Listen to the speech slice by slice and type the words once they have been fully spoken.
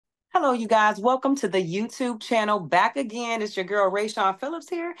Hello, you guys. Welcome to the YouTube channel. Back again. It's your girl, Rayshone Phillips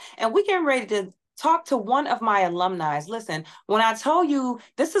here, and we're getting ready to talk to one of my alumni. Listen, when I told you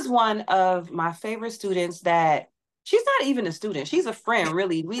this is one of my favorite students that she's not even a student, she's a friend,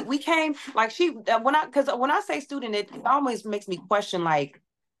 really. We came like she when I say student, it always makes me question like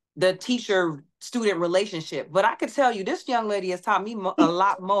the teacher student relationship. But I could tell you this young lady has taught me a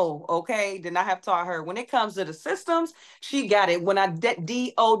lot more, okay, than I have taught her. When it comes to the systems, she got it. When I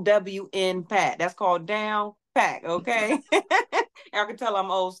DOWN pat, that's called down pat, okay? I can tell I'm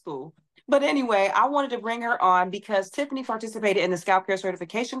old school. But anyway, I wanted to bring her on because Tiffany participated in the Scalp Care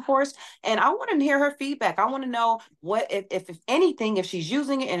Certification course, and I want to hear her feedback. I want to know what, if anything, if she's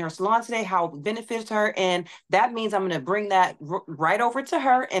using it in her salon today, how it benefits her. And that means I'm going to bring that right over to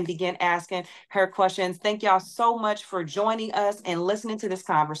her and begin asking her questions. Thank y'all so much for joining us and listening to this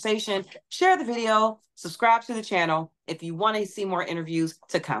conversation. Share the video, subscribe to the channel if you want to see more interviews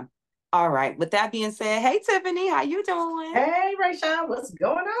to come. All right. With that being said, hey, Tiffany, how you doing? Hey, Rayshone, what's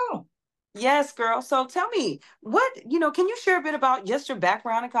going on? Yes, girl. So tell me, can you share a bit about just your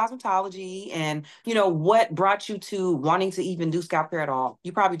background in cosmetology and, what brought you to wanting to even do scalp care at all?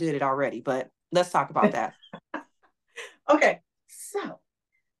 You probably did it already, but let's talk about that. Okay, so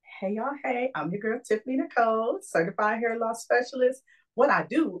hey, y'all. Hey, I'm your girl, Tiffany Nichol, certified hair loss specialist. What I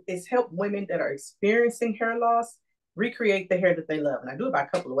do is help women that are experiencing hair loss recreate the hair that they love. And I do it by a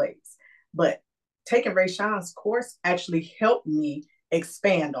couple of ways. But taking Rayshone's course actually helped me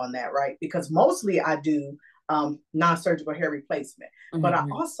expand on that, right? Because mostly I do non-surgical hair replacement. But I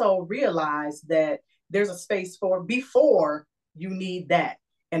Mhm. also realized that there's a space for before you need that.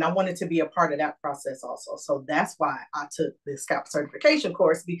 And I wanted to be a part of that process also. So that's why I took the scalp certification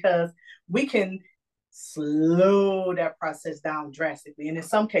course, because we can slow that process down drastically, and in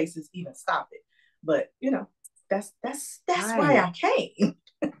some cases even stop it. But that's why Right. I came.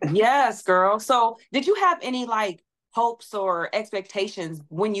 Yes, girl. So, did you have any like hopes or expectations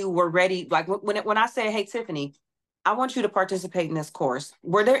when you were ready? Like when I said, "Hey, Tiffany, I want you to participate in this course."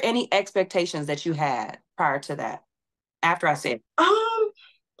 Were there any expectations that you had prior to that? After I said, um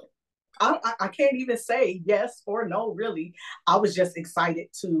I can't even say yes or no, really. I was just excited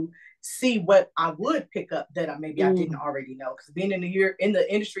to see what I would pick up that I didn't mm. already know. Because being in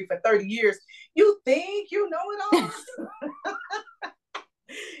the industry for 30 years, you think you know it all.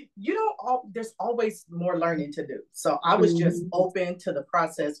 You don't there's always more learning to do. So I was just Mhm. open to the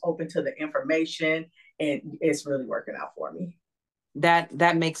process, open to the information, and it's really working out for me.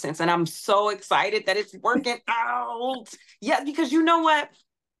 That makes sense, and I'm so excited that it's working out. Yeah, because you know what?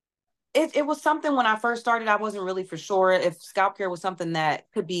 It was something when I first started, I wasn't really for sure if scalp care was something that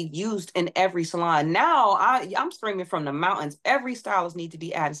could be used in every salon. Now I'm screaming from the mountains. Every stylist needs to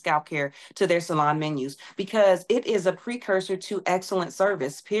be adding scalp care to their salon menus because it is a precursor to excellent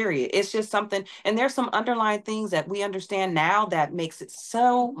service, period. It's just something, and there's some underlying things that we understand now that makes it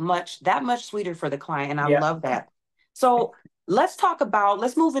that much sweeter for the client. And I Yeah. love that. So let's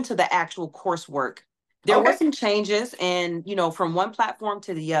move into the actual coursework. There were Okay. some changes and from one platform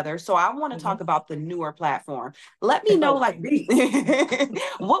to the other. So I want to talk Mm-hmm. about the newer platform. Let me know Oh, like please.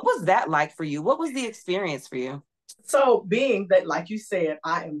 what was that like for you? What was the experience for you? So, being that, like you said,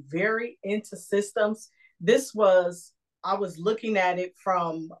 I am very into systems, this was, I was looking at it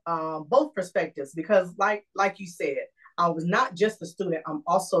from both perspectives, because, like you said, I was not just a student. I'm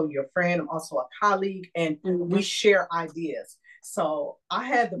also your friend. I'm also a colleague, and we Mhm. share ideas. So I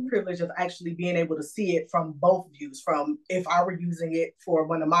had the privilege of actually being able to see it from both views, from if I were using it for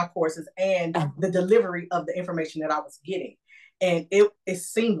one of my courses and the delivery of the information that I was getting. And it is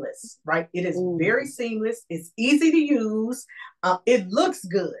seamless, right? It is very Ooh. seamless. It's easy to use. It looks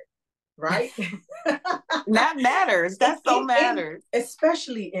good, right? That matters. That so matters.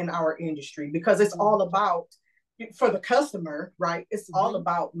 Especially in our industry, because it's all Mhm. about, for the customer, right? It's all Mhm.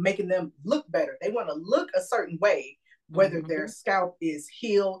 about making them look better. They want to look a certain way, whether their Mhm. scalp is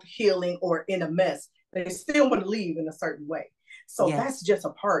healed, healing, or in a mess. They still want to leave in a certain way. So that's Yes. just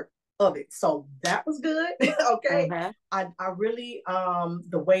a part of it. So that was good. Okay. Uh-huh. I really,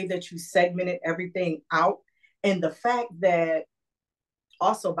 the way that you segmented everything out, and the fact that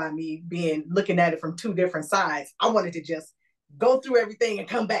also, by me being looking at it from two different sides, I wanted to just go through everything and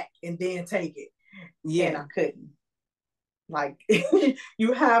come back and then take it. And I Yeah. couldn't. Like,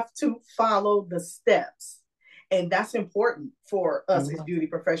 you have to follow the steps. And that's important for us as Mhm. beauty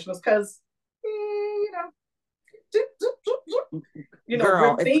professionals, because,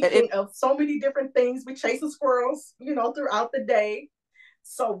 Girl, we're if thinking of so many different things. We're chasing squirrels, throughout the day.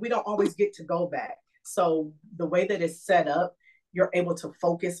 So we don't always get to go back. So the way that it's set up, you're able to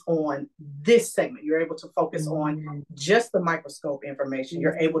focus on this segment. You're able to focus on just the microscope information.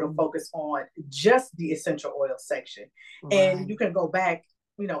 You're able to focus on just the essential oil section. And you can go back,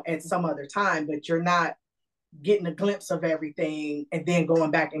 at some other time, but you're not getting a glimpse of everything and then going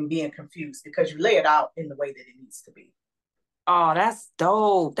back and being confused because you lay it out in the way that it needs to be. Oh, that's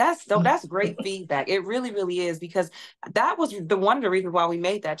dope. That's dope. That's great feedback. It really, really is, because that was one of the reasons why we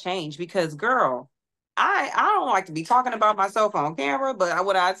made that change. Because, girl, I don't like to be talking about myself on camera, but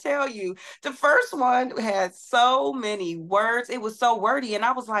what I tell you, the first one had so many words. It was so wordy, and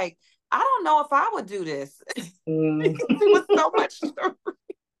I was like, I don't know if I would do this. Because it was so much.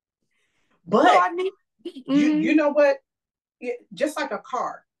 But so I need, you know what? Just like a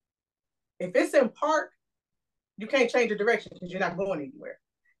car, if it's in park, you can't change the direction because you're not going anywhere.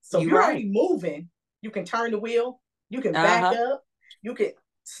 So if you're already moving, you can turn the wheel, you can back up, you can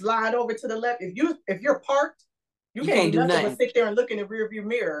slide over to the left. If you're parked, you can't do nothing but sit there and look in the rearview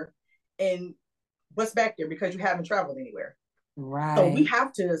mirror and what's back there because you haven't traveled anywhere. Right. So we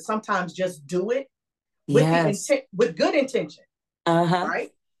have to sometimes just do it with the intent, with good intention. Right?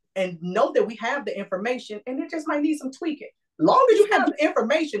 And know that we have the information and it just might need some tweaking. Long as you have the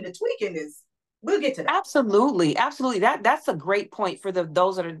information, the tweaking is, we'll get to that. Absolutely. Absolutely. That's a great point for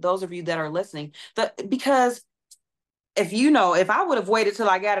those of you that are listening. Because if I would have waited till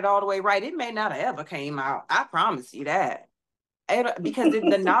I got it all the way right, it may not have ever came out. I promise you that. Because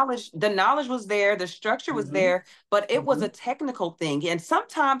the knowledge was there, the structure was there, but it was a technical thing. And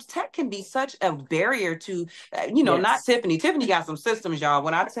sometimes tech can be such a barrier to, not Tiffany. Tiffany got some systems, y'all.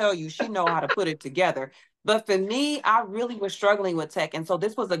 When I tell you, she know how to put it together. But for me, I really was struggling with tech. And so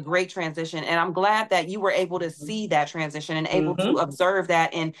this was a great transition. And I'm glad that you were able to see that transition and able to observe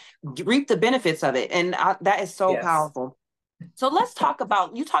that and reap the benefits of it. And that is so powerful. So let's talk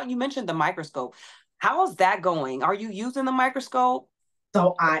about, you mentioned the microscope. How is that going? Are you using the microscope?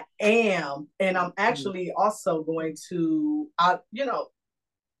 So I am, and I'm actually also going to,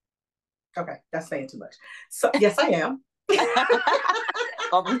 okay, that's saying too much. So yes, I am.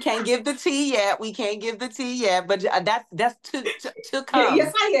 Well, we can't give the tea yet. But that's to come.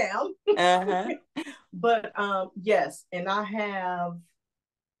 Yes, I am. But yes, and I have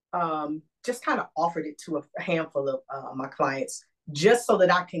just kind of offered it to a handful of my clients just so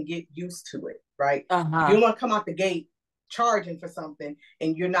that I can get used to it, right? You don't want to come out the gate charging for something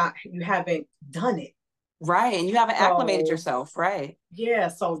and you haven't done it. Right, and you haven't acclimated yourself, right? Yeah,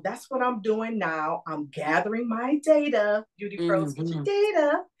 so that's what I'm doing now. I'm gathering my data, beauty pros get your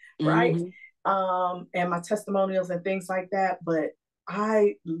data, right? And my testimonials and things like that, but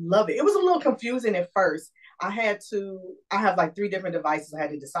I love it. It was a little confusing at first. I have like 3 different devices. I had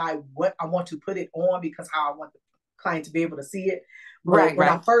to decide what I want to put it on because how I want the client to be able to see it. But when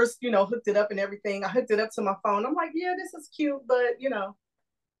I first, hooked it up and everything, I hooked it up to my phone. I'm like, yeah, this is cute, but nah.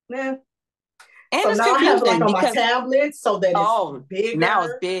 And so now I have it like on my tablet so that it's bigger. Now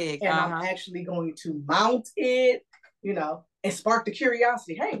it's big. And I'm actually going to mount it, and spark the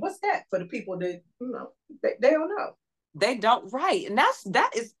curiosity. Hey, what's that? For the people that, they don't know. They don't, right. And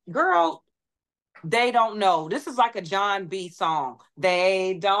that is, girl, they don't know. This is like a John B. song.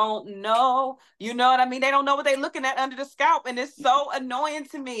 They don't know. You know what I mean? They don't know what they're looking at under the scalp. And it's so annoying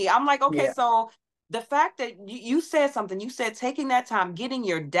to me. I'm like, okay, so the fact that you said something, you said taking that time, getting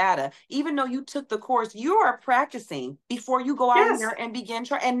your data, even though you took the course, you are practicing before you go out here and begin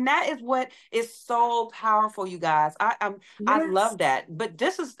trying. And that is what is so powerful, you guys. I love that. But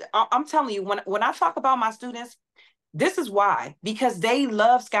I'm telling you, when I talk about my students, this is why, because they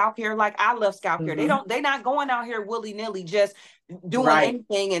love scalp care like I love scalp care. They're not going out here willy-nilly just doing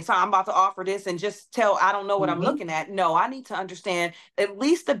anything and so I'm about to offer this and just I don't know what I'm looking at. No, I need to understand at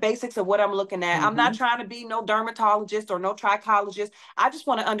least the basics of what I'm looking at. I'm not trying to be no dermatologist or no trichologist. I just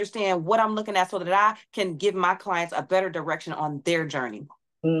want to understand what I'm looking at so that I can give my clients a better direction on their journey.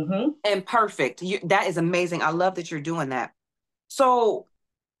 And perfect. That is amazing. I love that you're doing that. So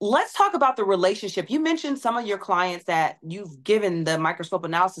let's talk about the relationship. You mentioned some of your clients that you've given the microscope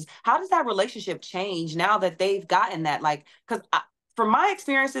analysis. How does that relationship change now that they've gotten that? Like, because from my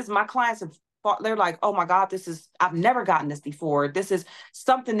experiences, my clients they're like, oh my God, I've never gotten this before. This is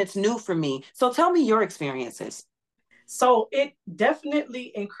something that's new for me. So tell me your experiences. So it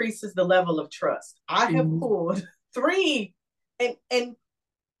definitely increases the level of trust. I have pulled 3 and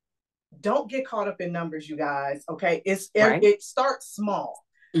don't get caught up in numbers, you guys. Okay. It starts small.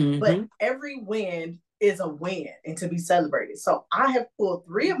 But every win is a win and to be celebrated. So I have pulled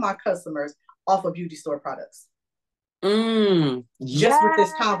 3 of my customers off of beauty store products. Just with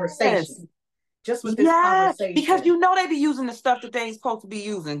this conversation. just with this Yeah, because conversation. you know they be using the stuff that they ain't supposed to be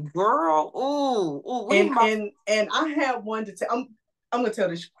using. Girl, we must. And I have one to tell. I'm gonna tell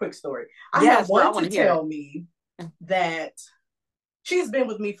this quick story. I have Yes, girl, I one want to to hear it. tell me that she's been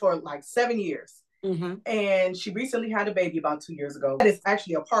with me for like 7 years. Mm-hmm. And she recently had a baby about 2years ago. That is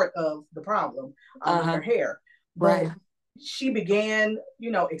actually a part of the problem with her Uh-huh. hair. Right. But she began,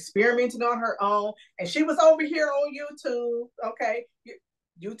 experimenting on her own. And she was over here on YouTube. Okay.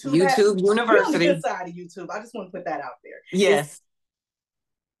 YouTube had, YouTube we on the good University. side of YouTube. I just want to put that out there. Yes.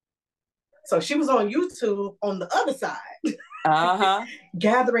 So she was on YouTube on the other side, Uh-huh.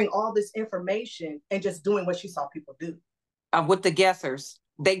 gathering all this information and just doing what she saw people do. With the guessers.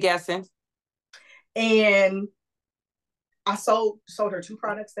 They guessing. And I sold her 2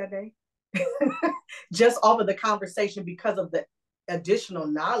 products that day. Just off of the conversation because of the additional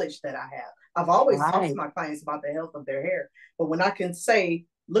knowledge that I have. I've always talked to Right. my clients about the health of their hair, but when I can say,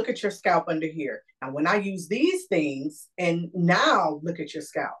 look at your scalp under here, and when I use these things, and now look at your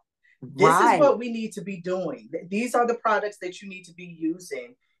scalp, this is Right. what we need to be doing. These are the products that you need to be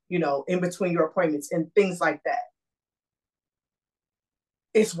using, in between your appointments and things like that.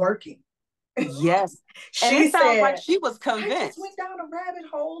 It's working. Yes. And She it sounds like said, she was I just went convinced. down a rabbit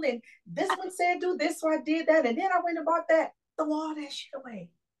hole and this one said do this, so I did that. And then I went and bought that. Throw all that shit away.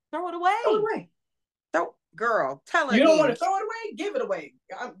 Throw it Throw it away. away. Girl, tell her You don't want again. to throw it away? Give it away.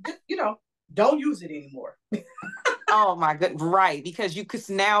 Don't use it anymore. Oh my good, right? Because you could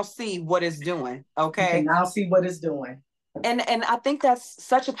now see what it's doing. You can Okay. now see what it's doing. And I think that's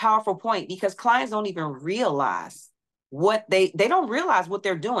such a powerful point because clients don't even realize what they don't realize what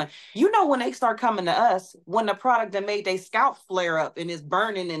they're doing. When they start coming to us, when the product that made their scalp flare up and is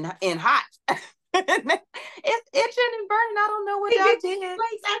burning and hot. It's itching and burning. I don't know what I did.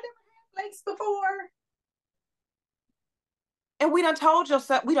 Flakes. I never had flakes before. And we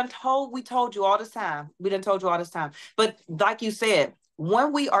told you all this time. We done told you all this time. But like you said,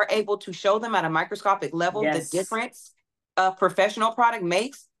 when we are able to show them at a microscopic level the Yes. difference a professional product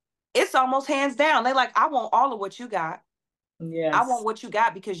makes, it's almost hands down. They like, I want all of what you got. I want Yes. what you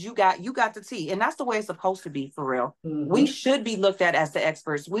got because you got the tea. And that's the way it's supposed to be for real. We Mm-hmm. should be looked at as the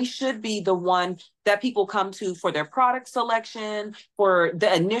experts. We should be the one that people come to for their product selection, for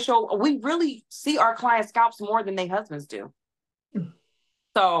the initial. We really see our client scalps more than their husbands do.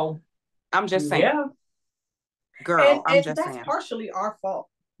 So I'm just saying, Yeah. girl, I'm And just that's saying. partially our fault.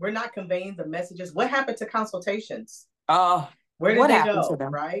 We're not conveying the messages. What happened to consultations? Uh, Where did what they happened to go?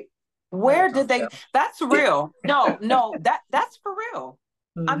 them? Right? I ain't Where did talking they? about That's them. real. No, that's for real.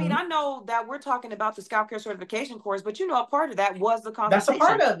 I mean, Mm-hmm. I know that we're talking about the Scalp Care Certification course, but a part of that was the That's a consultation.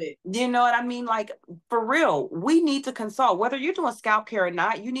 part of it. You know what I mean? Like, for real, we need to consult. Whether you're doing scalp care or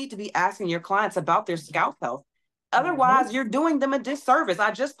not, you need to be asking your clients about their scalp health. Mm-hmm. Otherwise, you're doing them a disservice.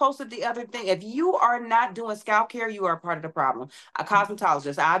 I just posted the other thing. If you are not doing scalp care, you are part of the problem. A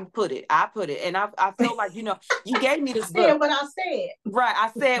cosmetologist, I put it. And I feel like, you gave me I this said book. what I said. Right.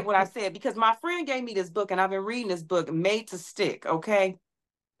 I said what I said because my friend gave me this book and I've been reading this book, Made to Stick. Okay.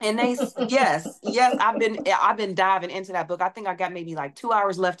 And yes, I've been diving into that book. I think I got maybe like 2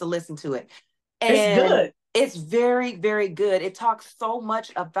 hours left to listen to it. It's And good. it's very, very good. It talks so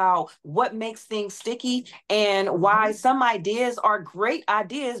much about what makes things sticky and why Mm-hmm. some ideas are great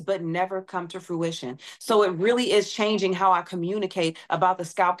ideas, but never come to fruition. So it really is changing how I communicate about the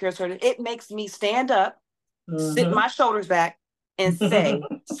scalp care certificate. It makes me stand up, sit Mm-hmm. my shoulders back, and say,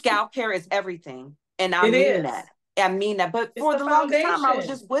 scalp care is everything. And I It mean is. that. I mean that. But It's for the the longest time, I was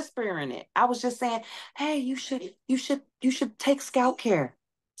foundation. just whispering it. I was just saying, hey, you should take scalp care.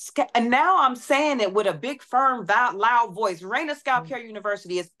 And now I'm saying it with a big, firm, loud voice. RayNa Scalp Care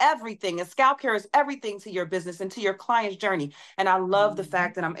University is everything, and scalp care is everything to your business and to your client's journey. And I love the Mm-hmm.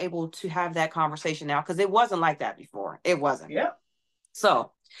 fact that I'm able to have that conversation now because it wasn't like that before. It wasn't. Yep.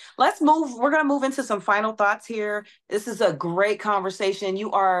 So let's move. We're going to move into some final thoughts here. This is a great conversation.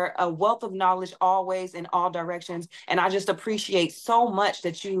 You are a wealth of knowledge always in all directions. And I just appreciate so much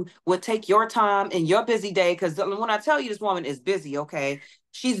that you would take your time in your busy day. Because when I tell you this woman is busy, okay,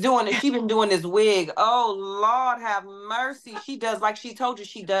 she's doing it. She's been doing this wig. Oh, Lord have mercy. She does, like she told you,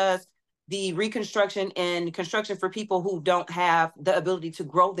 she does the reconstruction and construction for people who don't have the ability to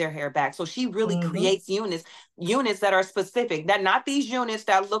grow their hair back. So she really Mm-hmm. creates units that are specific, that not these units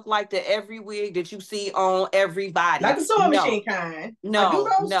that look like the every wig that you see on Not everybody. the sewing No, machine kind. I do no,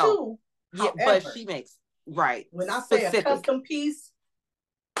 those no. too. Yeah, but However, she makes right when I say a specific, custom piece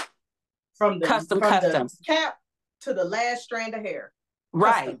from the custom. cap to the last strand of hair,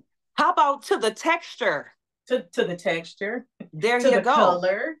 Right. custom How about to the texture? to the texture, There to you the go.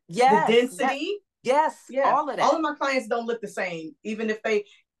 color, the Yes, yes, density. yes, Yeah, all of all that. of my clients don't look the same, even if they.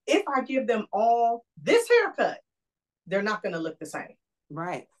 if I give them all this haircut, they're not going to look the same.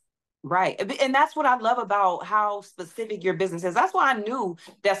 Right. Right. And that's what I love about how specific your business is. That's why I knew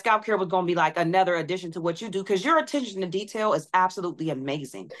that scalp care was going to be like another addition to what you do, because your attention to detail is absolutely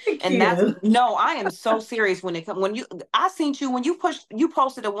amazing. Thank And that's, you. no, I am so serious when it comes, I seen you, when you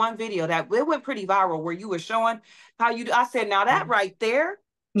posted a one video that it went pretty viral where you were showing how you do. I said, now that right there,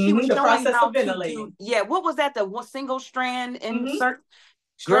 she was The showing process how of to do, ventilating. yeah, what was that? The one single strand insert?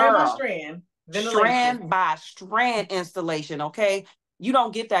 Strand by Girl, strand, ventilation. strand by strand installation. Okay. You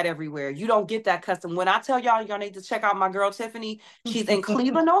don't get that everywhere. You don't get that custom. When I tell y'all need to check out my girl Tiffany, she's in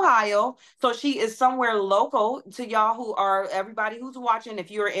Cleveland, Ohio. So she is somewhere local to y'all who are, everybody who's watching.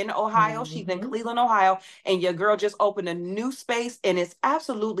 If you're in Ohio, she's in Cleveland, Ohio, and your girl just opened a new space and it's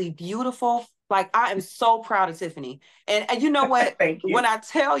absolutely beautiful. Like, I am so proud of Tiffany. And you know what? Thank you. When I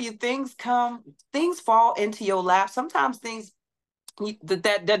tell you things fall into your lap. Sometimes things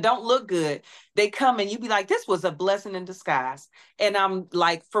that don't look good, they come and you be like, this was a blessing in disguise. And I'm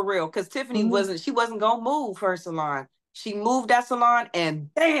like, for real, because Tiffany wasn't gonna move her salon. She moved that salon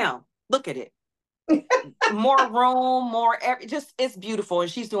and bam, look at it. More room, just, it's beautiful,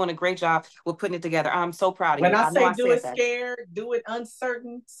 and she's doing a great job with putting it together. I'm so proud of When you. I I know say I do said it that. scared, do it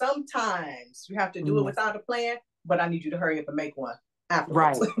uncertain, sometimes you have to do it without a plan, but I need you to hurry up and make one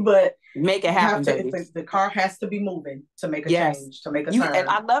afterwards. Right. But Make it you happen, have to, baby. the car has to be moving to make a Yes. change, to make a And turn.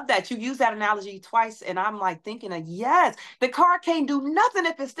 I love that you use that analogy twice, and I'm like thinking of, yes, the car can't do nothing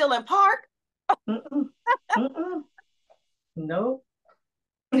if it's still in park. Mm-mm. Mm-mm. Nope.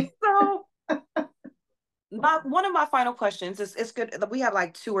 So one of my final questions is, it's good that we have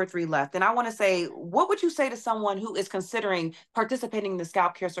like 2 or 3 left. And I want to say, what would you say to someone who is considering participating in the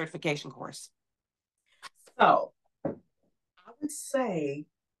scalp care certification course? So I would say,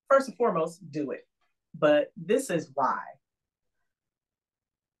 first and foremost, do it. But this is why.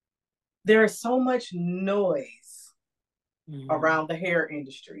 There is so much noise around the hair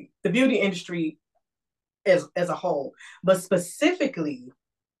industry, the beauty industry as a whole, but specifically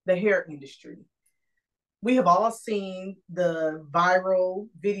the hair industry. We have all seen the viral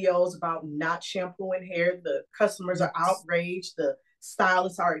videos about not shampooing hair. The customers are outraged. The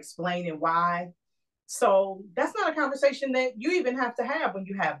stylists are explaining why. So that's not a conversation that you even have to have when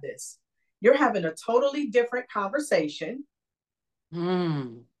you have this. You're having a totally different conversation.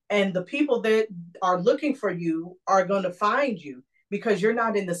 And the people that are looking for you are going to find you because you're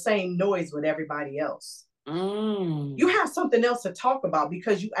not in the same noise with everybody else. You have something else to talk about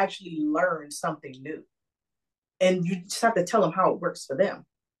because you actually learned something new. And you just have to tell them how it works for them.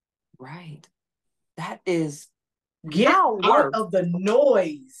 Right. That is, get out of the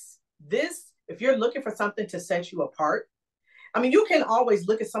noise. This, if you're looking for something to set you apart, I mean, you can always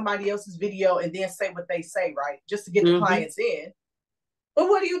look at somebody else's video and then say what they say, right? Just to get the clients in. But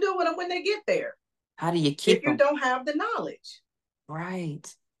what do you do with them when they get there? How do you keep if you don't have the knowledge?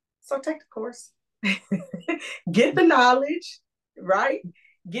 Right. So take the course. Get the knowledge, right?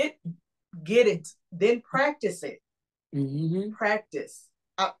 Get it, then practice it. Practice.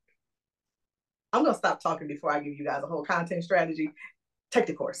 I'm gonna stop talking before I give you guys a whole content strategy. Take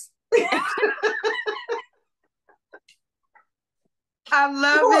the course. I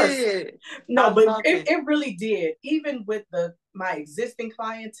love it. No, but it really did. Even with my existing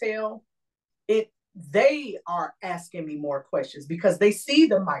clientele, they are asking me more questions because they see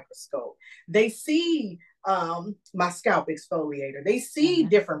the microscope. They see my scalp exfoliator. They see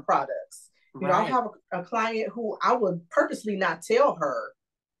different products. You know, I have a client who I would purposely not tell her,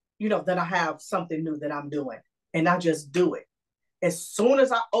 you know, that I have something new that I'm doing. And I just do it. As soon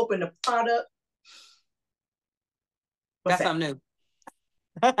as I open the product, that's something new.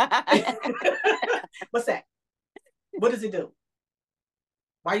 What's that? What does it do?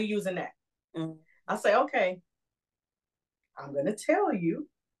 Why are you using that? I say, okay, I'm going to tell you,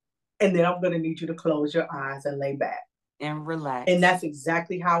 and then I'm going to need you to close your eyes and lay back. And relax. And that's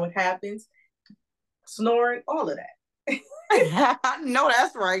exactly how it happens. Snoring, all of that. No,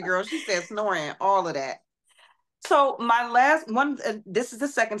 that's right, girl. She said snoring, all of that. So my last one, this is the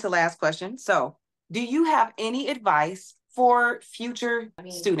second to last question. So do you have any advice for future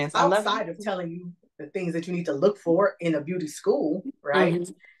students? Outside of telling you the things that you need to look for in a beauty school, right?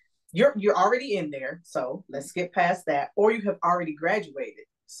 You're already in there, so let's get past that. Or you have already graduated.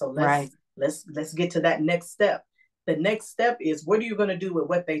 So let's get to that next step. The next step is, what are you going to do with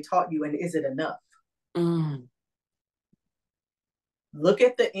what they taught you, and is it enough? Look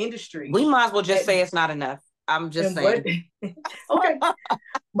at the industry. We might as well just say it's not enough. I'm just saying. Okay.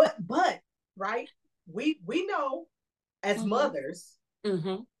 but right, we know as mothers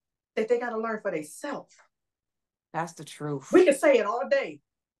that they got to learn for themselves. That's the truth. We can say it all day.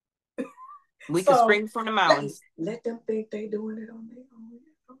 We can So spring from the mountains. let them think they doing it on their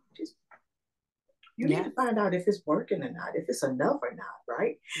own. Just you need Yeah. to find out if it's working or not, if it's enough or not,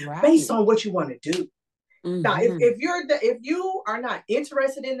 right? Based Right. on what you want to do. Now, Mm-hmm. if you are not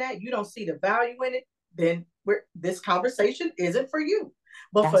interested in that, you don't see the value in it, then this conversation isn't for you.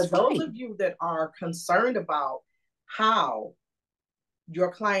 But for That's those right. of you that are concerned about how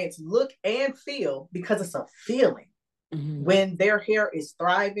your clients look and feel, because it's a feeling, Mm-hmm. when their hair is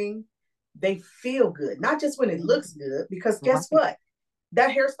thriving, they feel good, not just when it looks good, because guess Right. what?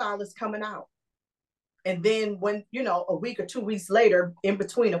 That hairstyle is coming out. And then when, a week or 2 weeks later, in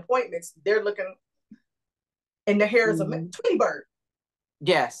between appointments, they're looking and the hair is a Mm-hmm. Tweety bird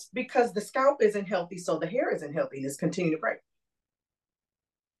Yes. because the scalp isn't healthy, so the hair isn't healthy, and it's continuing to break.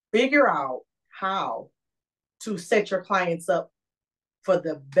 Figure out how to set your clients up for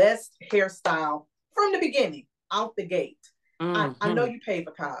the best hairstyle from the beginning, out the gate. I know Mm-hmm. you paid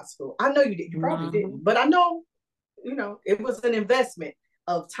for Cos school. I know you did. You probably Mm-hmm. didn't, but I know, it was an investment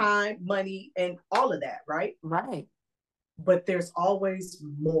of time, money, and all of that, right? Right. But there's always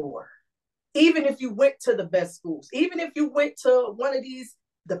more. Even if you went to the best schools, even if you went to one of these,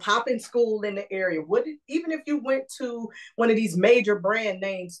 the popping school in the area, even if you went to one of these major brand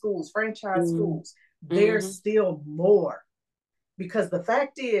name schools, franchise schools, Mm-hmm. there's still more. Because the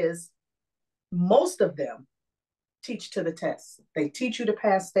fact is, most of them teach to the test. They teach you to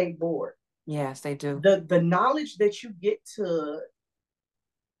pass state board. Yes, they do. The knowledge that you get to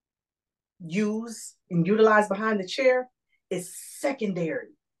use and utilize behind the chair is secondary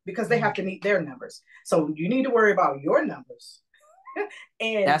because they have to meet their numbers. So you need to worry about your numbers.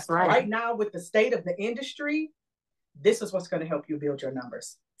 And That's right. right now, with the state of the industry, this is what's going to help you build your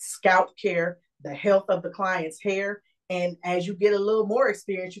numbers. Scalp care, the health of the client's hair. And as you get a little more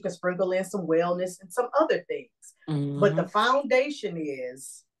experience, you can sprinkle in some wellness and some other things. But Mm-hmm. the foundation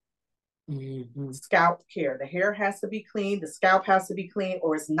is Mm-hmm. scalp care. The hair has to be clean, the scalp has to be clean,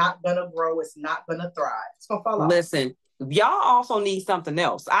 or it's not going to grow, it's not going to thrive. It's going to fall off. Listen, y'all also need something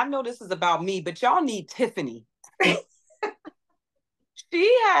else. I know this is about me, but y'all need Tiffany.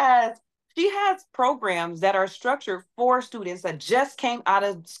 She has she has programs that are structured for students that just came out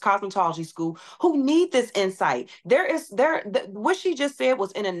of cosmetology school who need this insight. What she just said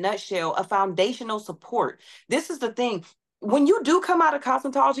was in a nutshell a foundational support. This is the thing. When you do come out of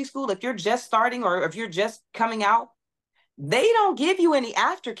cosmetology school, if you're just starting or if you're just coming out, they don't give you any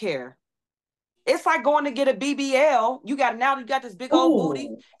aftercare. It's like going to get a BBL. You got this big old booty,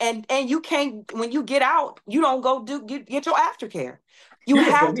 Ooh, and you can't when you get out, you don't go get your aftercare. You you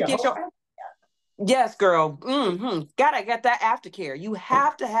just have gave to me a get whole your family. yes, girl. Gotta get that aftercare. You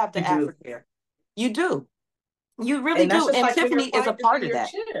have to have the You do. aftercare. You do. You really And that's do. just And like when your Tiffany is a client is part in of your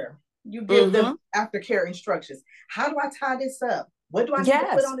that. chair. You give Mm-hmm. them aftercare instructions. How do I tie this up? What do I need to put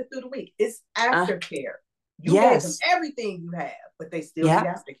Yes. on it through the week? It's Uh, aftercare. You gave them yes. everything you have, but they still need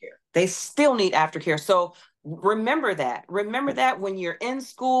Yeah. aftercare. They still need aftercare. So remember that. Remember that when you're in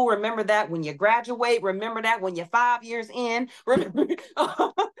school. Remember that when you graduate. Remember that when you're 5 years in. Remember,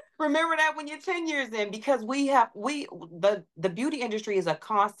 remember that when you're 10 years in, because the beauty industry is a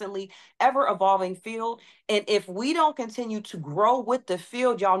constantly ever evolving field. And if we don't continue to grow with the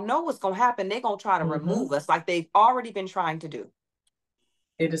field, y'all know what's gonna happen. They're gonna try to Mm-hmm. remove us like they've already been trying to do.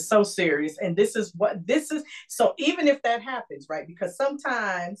 It is so serious. And this is what this is. So even if that happens, right? Because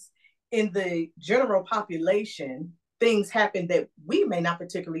sometimes in the general population, things happen that we may not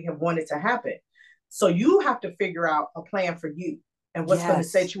particularly have wanted to happen. So you have to figure out a plan for you and what's going to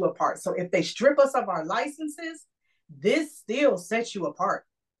Yes, set you apart. So if they strip us of our licenses, this still sets you apart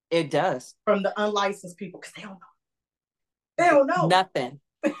it does. from the unlicensed people because they don't know. They don't know. Nothing.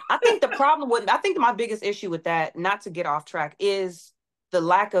 I think my biggest issue with that, not to get off track, is the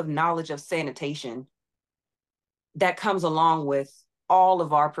lack of knowledge of sanitation that comes along with all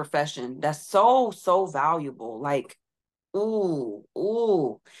of our profession. That's so, so valuable. Like, ooh,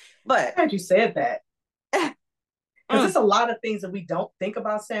 ooh. But I'm glad you said that because mm, there's a lot of things that we don't think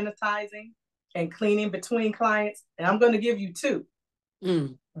about sanitizing and cleaning between clients. And I'm going to give you two.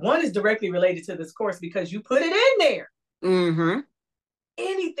 mm, One is directly related to this course because you put it in there. mm-hmm.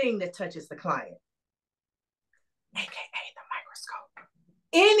 Anything that touches the client, aka the microscope,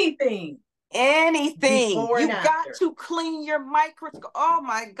 anything Anything. before and You got after. to clean your microscope. Oh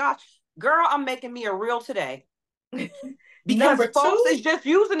my gosh. Girl, I'm making me a reel today because Number folks two, is just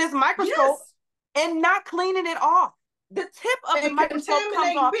using this microscope yes, and not cleaning it off. The tip of the and microscope comes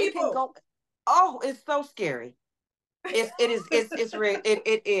contaminating off. It can people. go. Oh, it's so scary. It's real.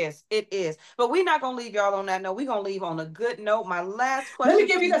 It is. But we're not gonna leave y'all on that note. We're gonna leave on a good note. My last Let me question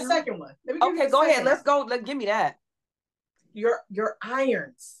give for you the you. second one. Let me give you Okay, the go ahead. second one. Let's go. Give me that. Your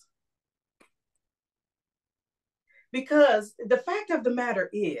irons. Because the fact of the matter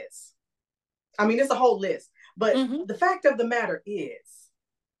is, I mean, it's a whole list, but the fact of the matter is,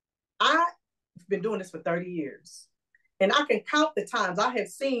 I've been doing this for 30 years, and I can count the times I have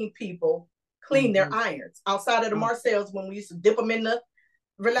seen people clean their irons outside of the Marcells when we used to dip them in the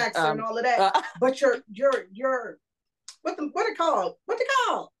relaxer and all of that. But your what it called? What they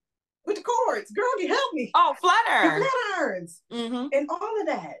called? With the cords, girl, you help me. Oh, flat irons. Your flat irons and all of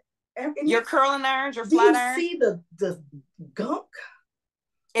that. And your curling irons, your flat irons. Do you see the gunk?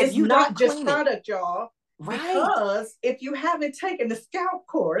 It's not just product, y'all. Right. Because if you haven't taken the scalp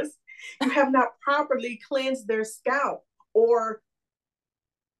course, you have not properly cleansed their scalp or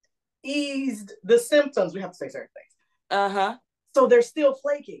eased the symptoms. We have to say certain things. So they're still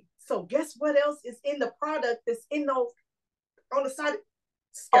flaking. So guess what else is in the product that's in those on the side?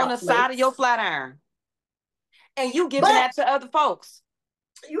 On the side of your flat iron. And you giving that to other folks.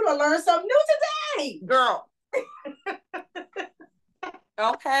 You done learned something new today. Girl.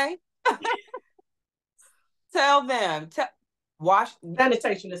 Okay. Tell them. Wash.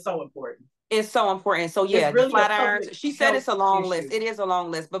 Sanitation is so important. It's so important. So yeah, really the flat irons. She said it's a long list. It is a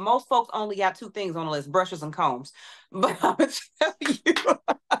long list, but most folks only got 2 things on the list: brushes and combs. But I'm gonna tell you,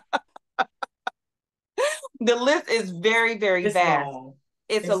 the list is very, very vast.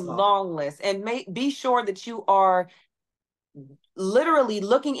 It's a long list, and be sure that you are literally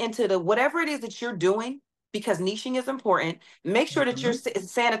looking into the whatever it is that you're doing, because niching is important. Make sure that you're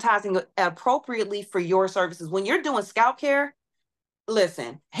sanitizing appropriately for your services. When you're doing scalp care,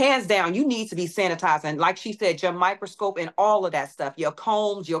 listen, hands down, you need to be sanitizing. Like she said, your microscope and all of that stuff, your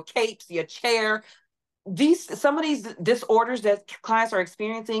combs, your capes, your chair. Some of these disorders that clients are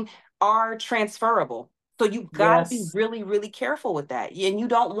experiencing are transferable. So you got to be really, really careful with that. And you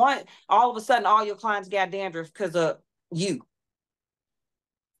don't want all of a sudden all your clients got dandruff because of you.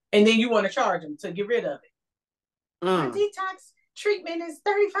 And then you want to charge them to get rid of it. My detox treatment is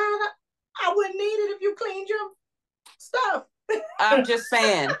 $35. I wouldn't need it if you cleaned your stuff. I'm just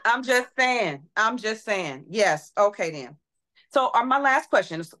saying. Yes. Okay, then. So my last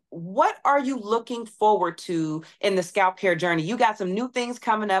question is, what are you looking forward to in the scalp care journey? You got some new things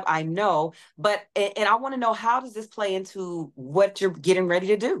coming up, I know, and I want to know, how does this play into what you're getting ready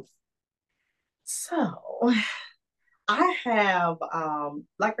to do? So I have,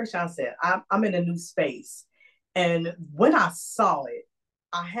 like Rayshone said, I'm in a new space. And when I saw it,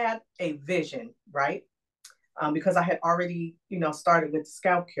 I had a vision, right? Because I had already, started with the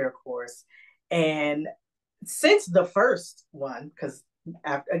scalp care course. And since the first one, because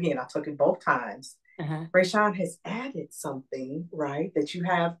again, I took it both times, Rayshone has added something, right, that you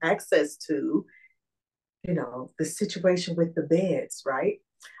have access to, the situation with the beds, right?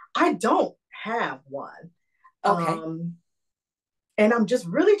 I don't have one. Okay. And I'm just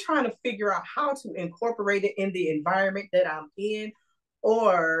really trying to figure out how to incorporate it in the environment that I'm in,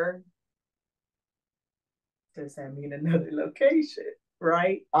 or does that mean another location?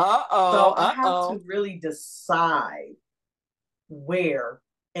 Right? So I have to really decide where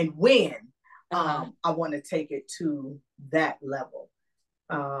and when I want to take it to that level.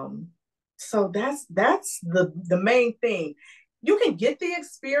 So that's the main thing. You can get the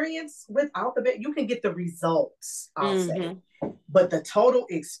experience without the bed. You can get the results, I'll say. But the total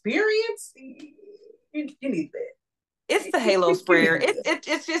experience, you need the bed. It's the halo sprayer.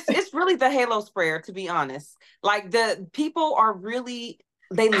 It's really the halo sprayer, to be honest. Like, the people are really,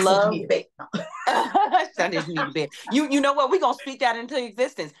 they love it. You know what? We're gonna speak that into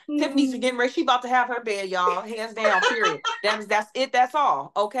existence. Tiffany's getting ready. She about to have her bed, y'all. Hands down, period. That's it. That's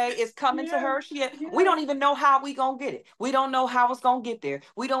all. Okay. It's coming to her. We don't even know how we gonna get it. We don't know how it's gonna get there.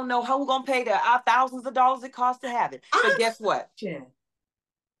 We don't know how we're gonna pay the thousands of dollars it costs to have it. But guess what? Can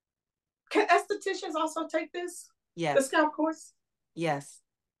estheticians also take this? Yes. The scalp course? Yes.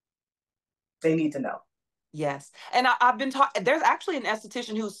 They need to know. Yes. And I've been taught, there's actually an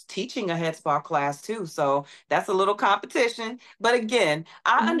esthetician who's teaching a head spa class too. So that's a little competition. But again,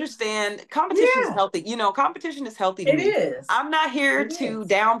 I understand competition is healthy. Competition is healthy to me. It is. I'm not here to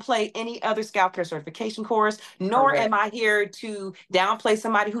downplay any other scalp care certification course, nor am I here to downplay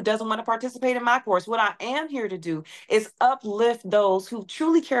somebody who doesn't want to participate in my course. What I am here to do is uplift those who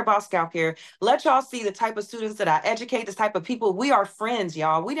truly care about scalp care. Let y'all see the type of students that I educate, this type of people. We are friends,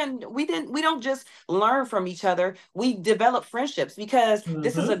 y'all. We don't just learn from each other. We develop friendships because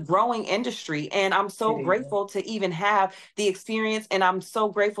this is a growing industry, and I'm so grateful to even have the experience. And I'm so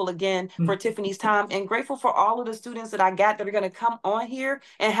grateful again for Tiffany's time, and grateful for all of the students that I got that are going to come on here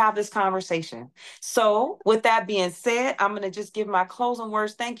and have this conversation. So with that being said, I'm going to just give my closing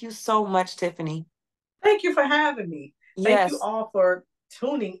words. Thank you so much, Tiffany. Thank you for having me. Thank you all for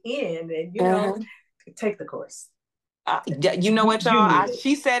tuning in, and take the course. You know what, You y'all? need it.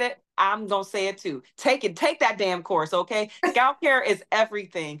 She said it. I'm gonna say it too. Take it. Take that damn course, okay? Scalp care is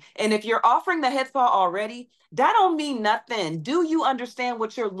everything. And if you're offering the head spa already, that don't mean nothing. Do you understand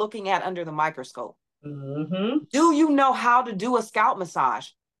what you're looking at under the microscope? Mm-hmm. Do you know how to do a scalp massage,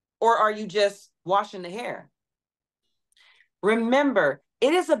 or are you just washing the hair? Remember,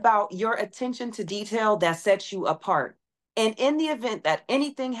 it is about your attention to detail that sets you apart. And in the event that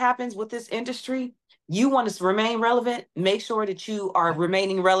anything happens with this industry, you want to remain relevant, make sure that you are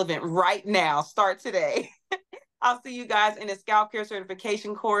remaining relevant right now. Start today. I'll see you guys in the Scalp Care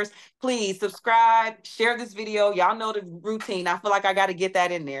Certification course. Please subscribe, share this video. Y'all know the routine. I feel like I got to get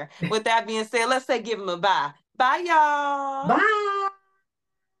that in there. With that being said, let's say give them a bye. Bye, y'all.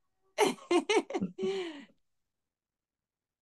 Bye.